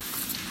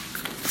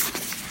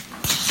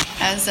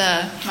As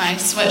my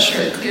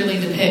sweatshirt clearly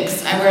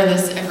depicts, I wear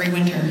this every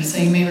winter, so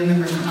you may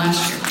remember from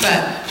last year,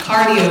 but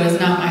cardio is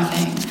not my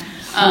thing.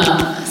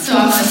 So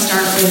I'm going to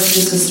start with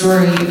just a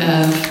story of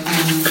a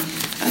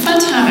fun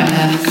time I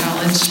had in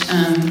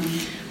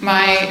college.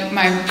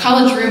 My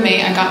college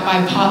roommate, I got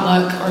by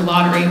potluck or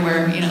lottery,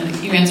 where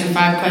you answer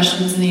 5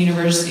 questions and the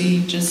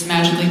university just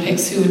magically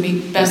picks who would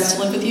be best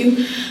to live with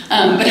you.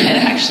 But it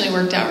actually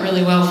worked out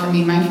really well for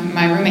me.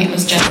 My roommate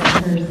was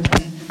Jessica,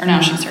 or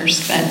now she's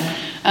hers, but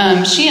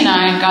she and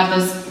I got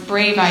this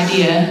brave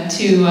idea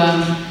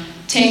to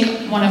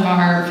take one of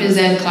our phys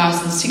ed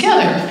classes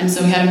together. And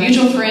so we had a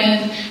mutual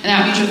friend, and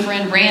that mutual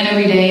friend ran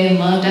every day and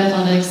loved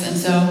athletics. And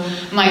so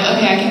I'm like,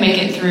 okay, I can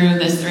make it through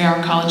this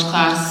 3-hour college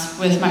class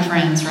with my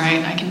friends,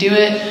 right? I can do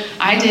it.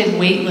 I did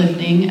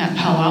weightlifting at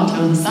Palo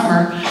Alto in the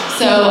summer,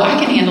 so I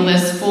can handle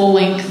this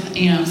full-length,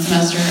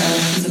 semester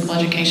of physical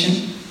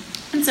education.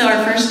 And so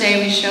our first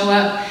day we show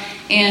up,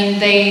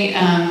 and they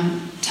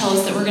tell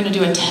us that we're going to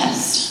do a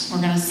test. We're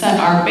going to set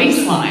our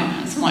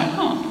baseline. So I'm like,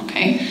 oh,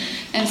 okay.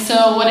 And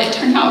so what it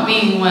turned out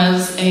being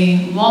was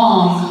a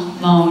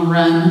long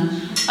run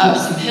up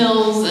some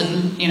hills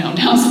and,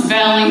 down some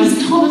valleys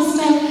and all this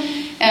stuff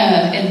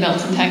in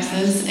Belton,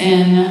 Texas,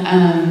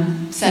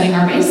 and setting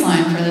our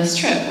baseline for this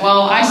trip.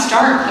 Well, I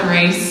start the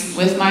race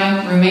with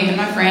my roommate and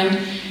my friend,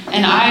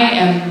 and I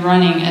am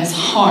running as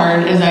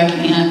hard as I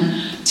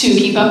can to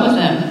keep up with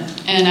them.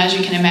 And as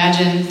you can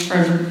imagine,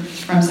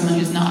 from someone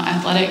who's not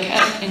athletic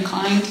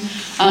inclined,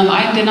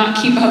 I did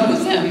not keep up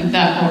with them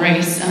that whole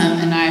race,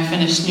 and I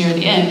finished near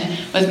the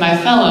end with my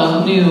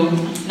fellow new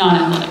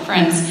non-athletic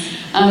friends.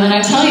 And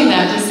I tell you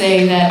that to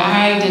say that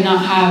I did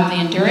not have the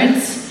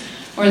endurance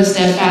or the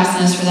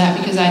steadfastness for that,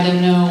 because I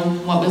didn't know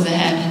what was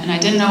ahead, and I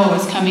didn't know what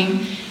was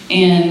coming,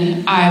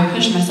 and I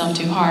pushed myself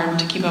too hard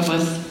to keep up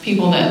with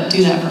people that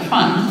do that for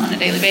fun on a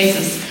daily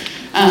basis.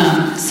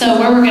 So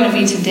where we're going to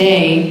be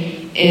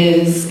today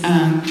is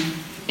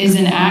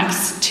in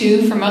Acts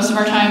 2 for most of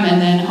our time,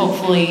 and then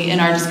hopefully in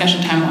our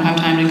discussion time we'll have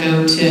time to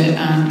go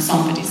to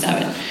Psalm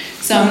 57.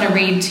 So I'm going to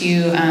read to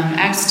you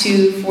Acts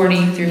 2,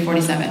 40 through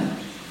 47.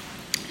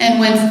 And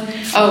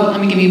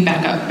let me give you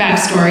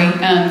backstory.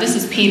 This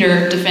is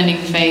Peter defending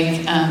the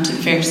faith to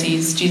the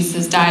Pharisees. Jesus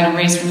has died and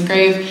raised from the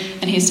grave,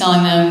 and he's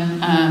telling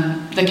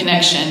them the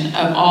connection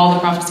of all the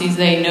prophecies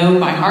they know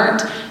by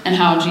heart and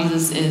how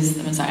Jesus is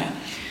the Messiah.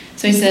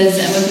 So he says,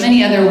 and with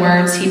many other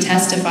words he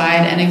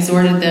testified and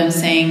exhorted them,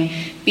 saying,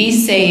 "Be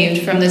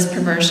saved from this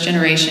perverse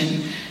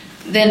generation."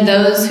 Then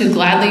those who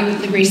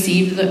gladly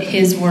received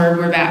his word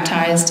were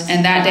baptized,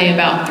 and that day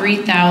about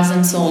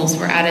 3,000 souls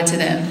were added to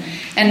them.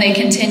 And they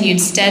continued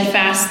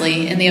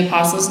steadfastly in the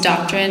apostles'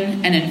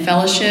 doctrine and in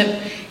fellowship,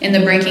 in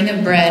the breaking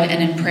of bread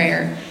and in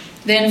prayer.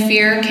 Then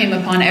fear came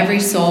upon every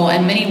soul,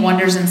 and many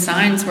wonders and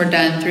signs were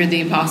done through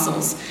the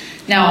apostles.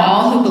 Now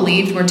all who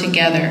believed were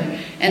together,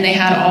 and they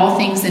had all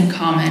things in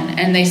common,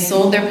 and they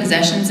sold their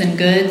possessions and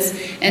goods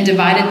and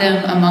divided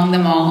them among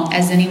them all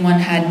as anyone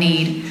had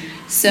need.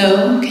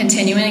 So,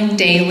 continuing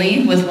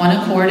daily with one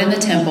accord in the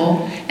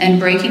temple and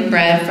breaking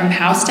bread from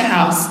house to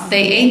house,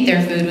 they ate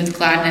their food with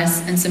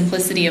gladness and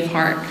simplicity of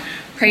heart,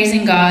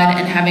 praising God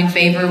and having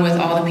favor with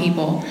all the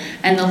people.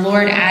 And the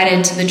Lord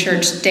added to the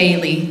church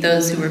daily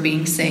those who were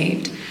being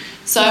saved.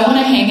 So I want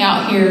to hang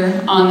out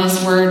here on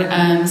this word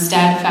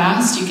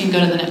steadfast. You can go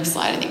to the next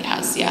slide. I think it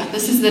has. Yeah,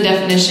 this is the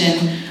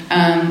definition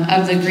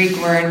of the Greek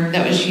word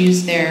that was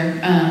used there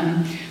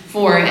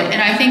for it. And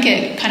I think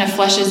it kind of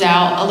fleshes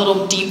out a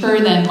little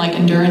deeper than like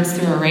endurance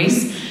through a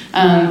race.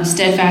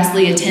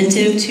 Steadfastly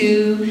attentive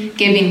to,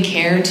 giving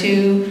care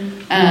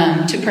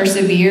to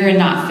persevere and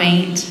not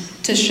faint,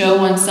 to show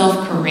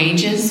oneself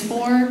courageous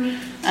for,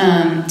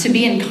 to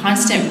be in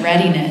constant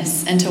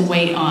readiness and to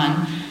wait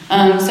on.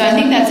 So I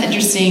think that's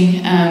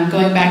interesting,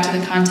 going back to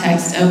the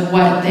context of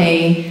what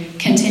they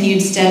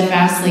continued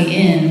steadfastly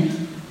in.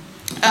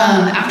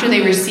 After they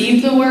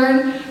received the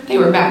word, they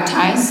were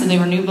baptized, so they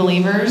were new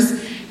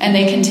believers, and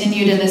they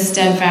continued in this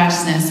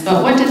steadfastness.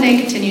 But what did they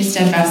continue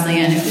steadfastly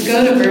in? If we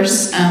go to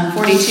verse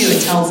 42,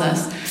 it tells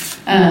us.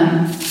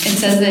 It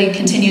says they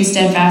continued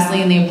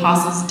steadfastly in the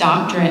apostles'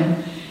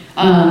 doctrine,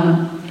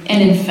 and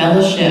in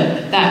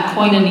fellowship, that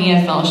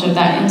koinonia fellowship,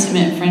 that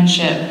intimate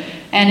friendship,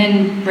 and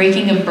in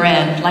breaking of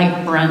bread, like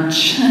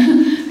brunch.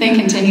 They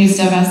continue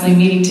steadfastly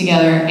meeting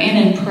together, and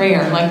in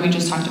prayer, like we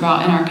just talked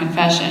about in our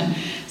confession.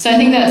 So I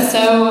think that's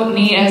so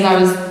neat. As I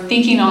was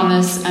thinking on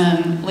this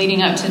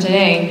leading up to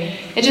today,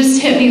 it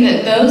just hit me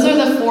that those are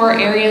the 4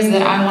 areas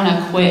that I want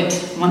to quit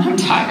when I'm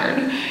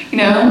tired.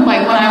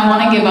 Like when I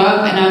want to give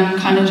up and I'm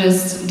kind of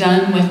just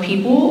done with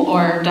people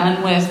or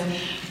done with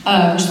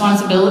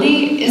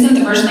responsibility. Isn't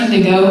the first thing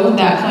to go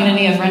that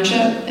koinonia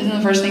friendship? Isn't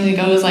the first thing to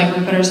go is like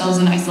we put ourselves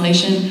in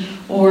isolation,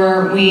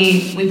 or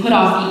we put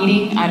off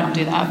eating? I don't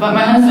do that, but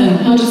my husband,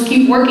 he'll just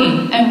keep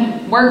working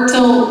and work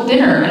till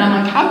dinner, and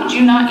I'm like, how could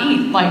you not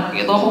eat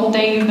like the whole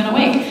day you've been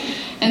awake?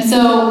 And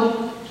so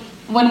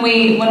when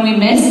we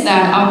miss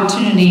that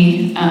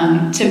opportunity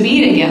to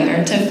be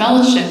together, to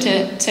fellowship,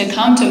 to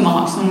come to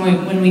mosques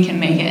when we can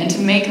make it, and to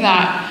make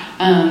that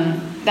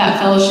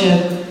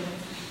fellowship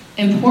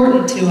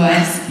important to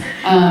us,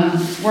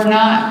 we're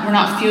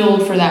not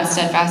fueled for that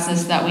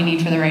steadfastness that we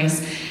need for the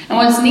race. And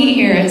what's neat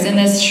here is in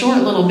this short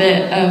little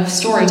bit of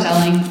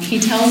storytelling, he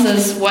tells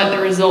us what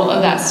the result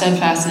of that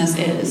steadfastness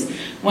is.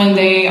 When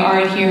they are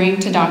adhering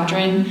to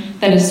doctrine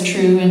that is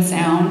true and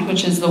sound,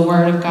 which is the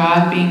Word of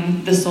God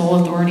being the sole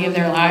authority of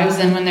their lives,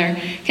 and when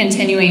they're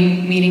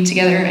continuing meeting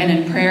together and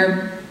in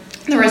prayer,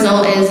 the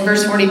result is,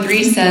 verse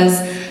 43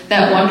 says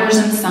that wonders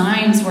and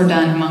signs were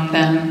done among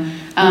them.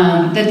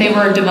 That they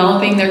were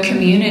developing their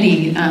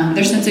community,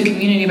 their sense of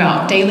community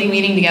about daily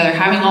meeting together,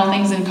 having all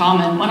things in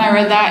common. When I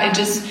read that,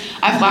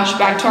 I flashed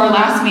back to our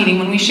last meeting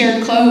when we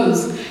shared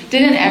clothes.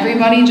 Didn't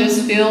everybody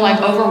just feel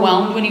like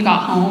overwhelmed when you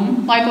got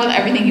home, like with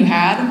everything you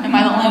had? Am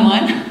I the only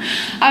one?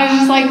 I was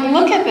just like,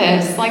 look at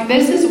this. Like,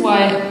 this is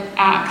what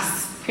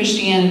Acts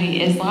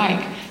Christianity is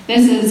like.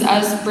 This is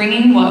us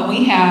bringing what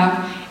we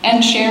have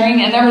and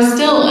sharing, and there was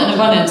still an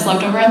abundance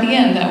left over at the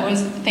end. That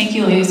was, thank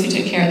you ladies who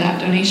took care of that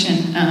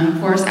donation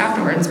for us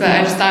afterwards. But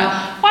I just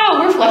thought, wow,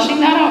 we're fleshing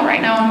that out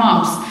right now in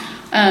MOPS.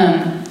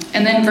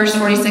 And then verse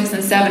 46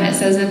 and 7, it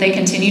says that they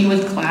continued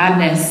with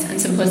gladness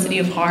and simplicity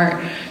of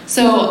heart.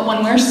 So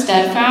when we're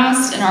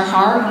steadfast in our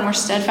heart, when we're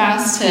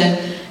steadfast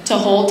to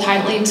hold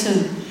tightly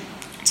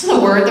to the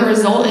word, the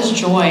result is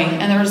joy,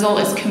 and the result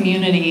is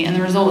community, and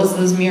the result is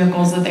those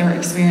miracles that they were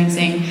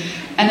experiencing.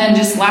 And then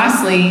just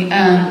lastly,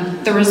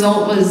 the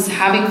result was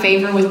having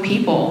favor with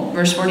people.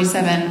 Verse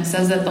 47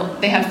 says that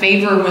they had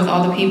favor with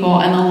all the people,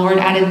 and the Lord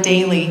added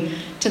daily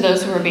to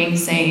those who were being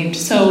saved.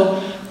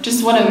 So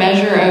just what a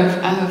measure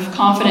of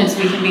confidence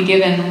we can be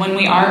given when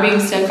we are being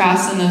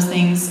steadfast in those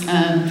things,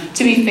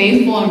 to be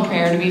faithful in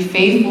prayer, to be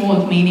faithful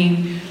with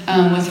meeting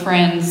with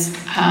friends,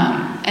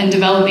 and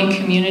developing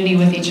community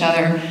with each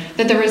other,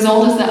 that the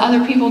result is that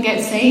other people get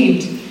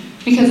saved,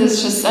 because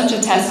it's just such a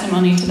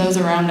testimony to those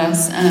around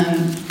us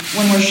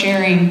when we're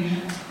sharing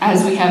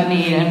as we have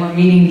need and we're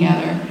meeting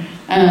together.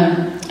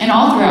 And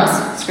all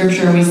throughout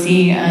Scripture we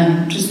see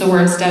just the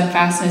word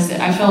steadfastness.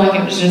 I feel like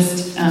it was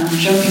just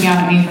jumping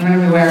out at me from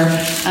everywhere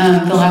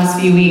the last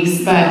few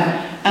weeks.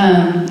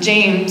 But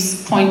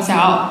James points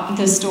out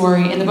this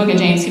story, in the book of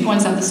James, he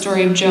points out the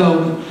story of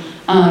Job.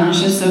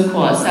 It's just so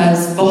cool. It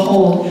says,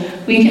 "Behold,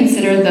 we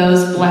consider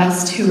those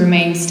blessed who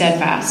remain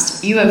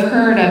steadfast. You have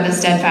heard of the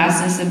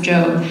steadfastness of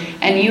Job,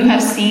 and you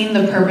have seen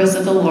the purpose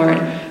of the Lord,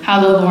 how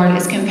the Lord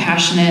is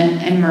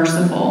compassionate and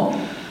merciful."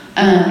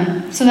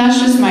 So that's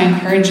just my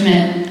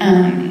encouragement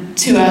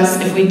to us.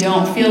 If we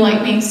don't feel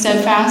like being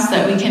steadfast,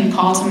 that we can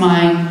call to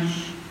mind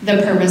the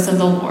purpose of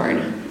the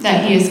Lord,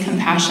 that He is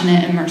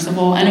compassionate and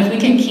merciful. And if we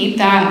can keep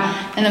that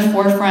in the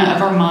forefront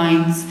of our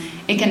minds,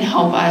 it can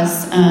help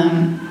us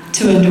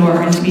to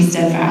endure and to be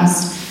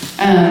steadfast.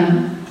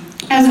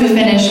 As we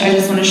finish, I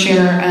just want to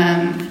share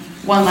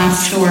one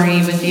last story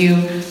with you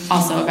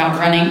also about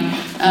running.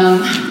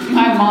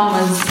 My mom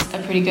was a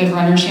pretty good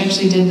runner. She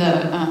actually did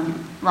the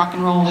rock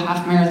and roll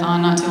half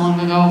marathon not too long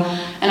ago,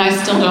 and I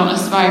still don't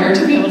aspire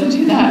to be able to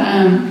do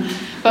that.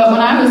 But when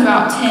I was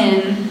about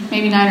 10,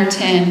 maybe 9 or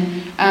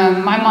 10,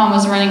 my mom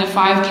was running a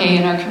 5K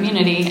in our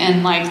community,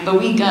 and like the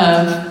week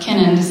of,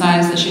 Kennan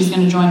decides that she's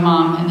going to join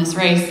mom in this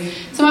race.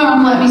 So my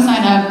mom let me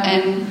sign up,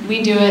 and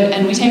we do it,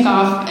 and we take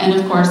off. And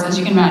of course, as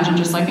you can imagine,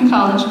 just like in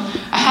college,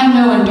 I had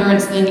no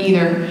endurance then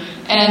either.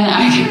 And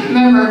I can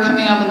remember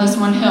coming up on this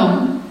one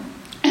hill,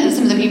 and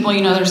some of the people,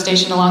 they're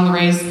stationed along the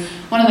race.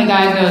 One of the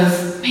guys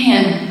goes,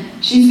 "Man,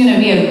 she's going to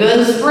be a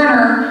good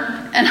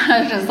sprinter." And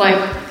I was just like,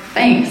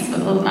 thanks,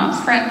 but let's not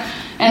sprint.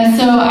 And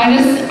so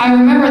I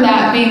remember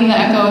that being the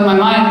echo in my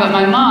mind. But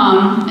my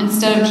mom,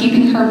 instead of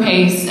keeping her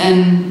pace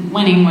and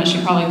winning what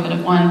she probably could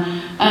have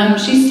won,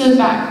 she stood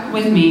back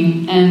with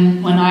me.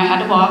 And when I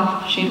had to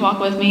walk, she'd walk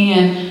with me.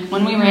 And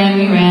when we ran.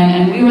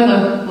 And we were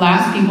the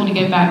last people to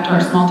get back to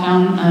our small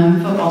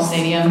town football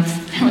stadium.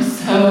 I was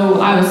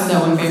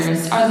so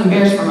embarrassed. I was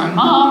embarrassed for my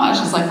mom. I was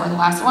just like, we're the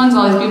last ones.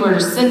 All these people are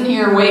just sitting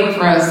here waiting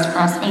for us to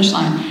cross the finish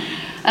line.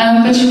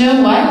 But you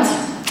know what?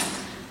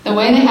 The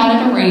way they had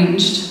it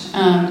arranged,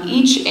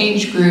 each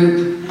age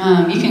group,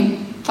 you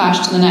can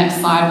flash to the next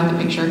slide with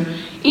the picture.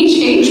 Each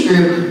age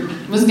group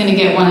was going to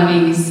get one of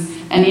these.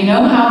 And you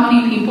know how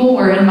many people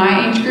were in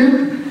my age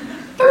group?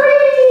 3!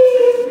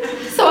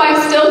 So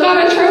I still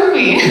got a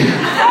trophy.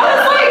 I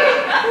was like,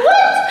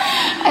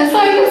 what? And so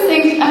I just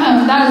think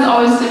that has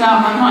always stood out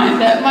in my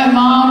mind, that my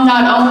mom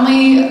not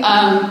only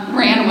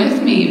ran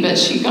with me, but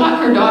she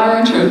got her daughter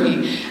a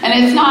trophy. And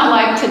it's not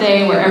like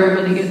today where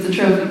everybody gets a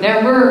trophy.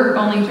 There were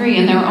only 3,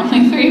 and there were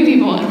only 3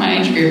 people in my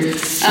age group.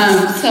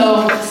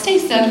 So stay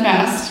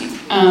steadfast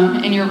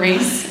in your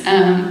race,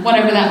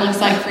 whatever that looks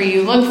like for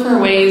you. Look for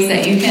ways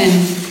that you can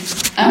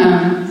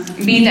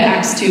be the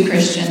Acts 2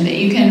 Christian, that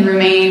you can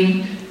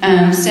remain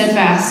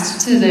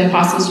steadfast to the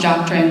apostles'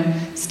 doctrine,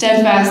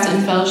 steadfast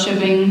in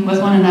fellowshipping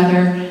with one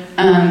another,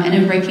 and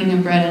in breaking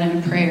of bread and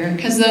in prayer.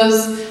 Because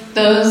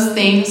those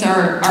things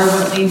are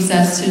what leads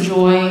us to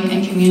joy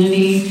and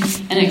community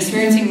and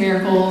experiencing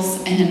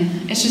miracles.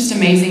 And it's just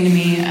amazing to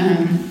me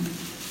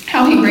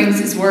how He brings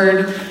His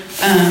word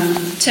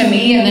to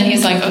me, and then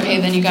He's like,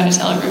 okay, then you got to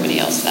tell everybody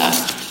else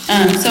that.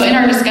 So in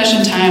our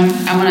discussion time,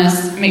 I want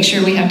to make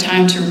sure we have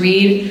time to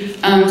read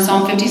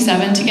Psalm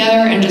 57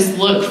 together and just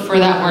look for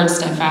that word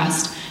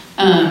steadfast.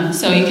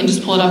 So you can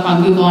just pull it up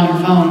on Google on your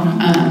phone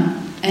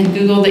and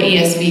Google the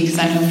ESV, because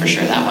I know for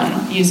sure that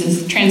one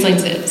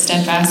translates it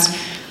steadfast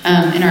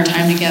in our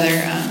time together.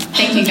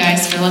 Thank you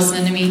guys for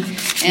listening to me,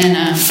 and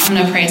I'm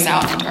going to pray us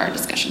out into our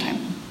discussion time.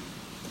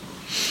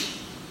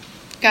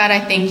 God, I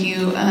thank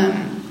you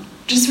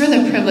just for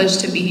the privilege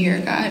to be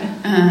here, God.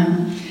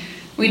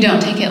 We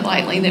don't take it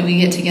lightly that we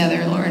get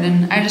together, Lord.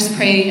 And I just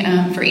pray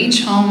for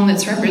each home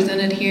that's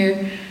represented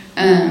here,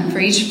 for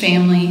each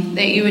family,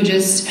 that you would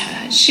just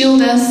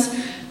shield us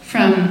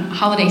from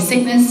holiday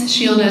sickness,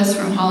 shield us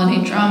from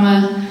holiday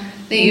drama,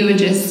 that you would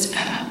just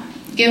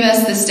give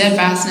us the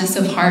steadfastness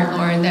of heart,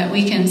 Lord, that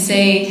we can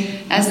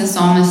say, as the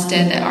psalmist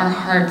did, that our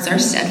hearts are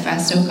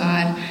steadfast, oh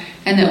God,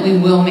 and that we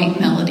will make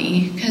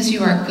melody, because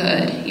you are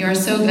good. You are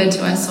so good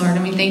to us, Lord,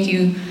 and we thank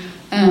you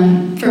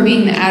for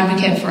being the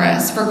advocate for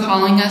us, for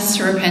calling us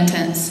to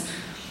repentance,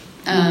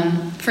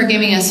 for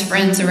giving us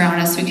friends around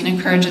us who can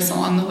encourage us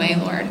along the way,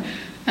 Lord.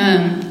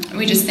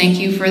 We just thank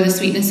you for the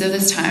sweetness of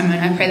this time, and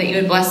I pray that you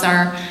would bless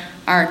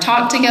our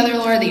talk together,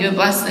 Lord, that you would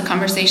bless the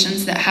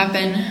conversations that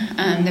happen,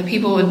 that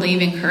people would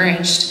leave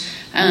encouraged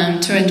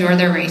to endure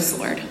their race,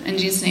 Lord. In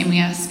Jesus' name we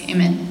ask,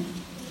 amen.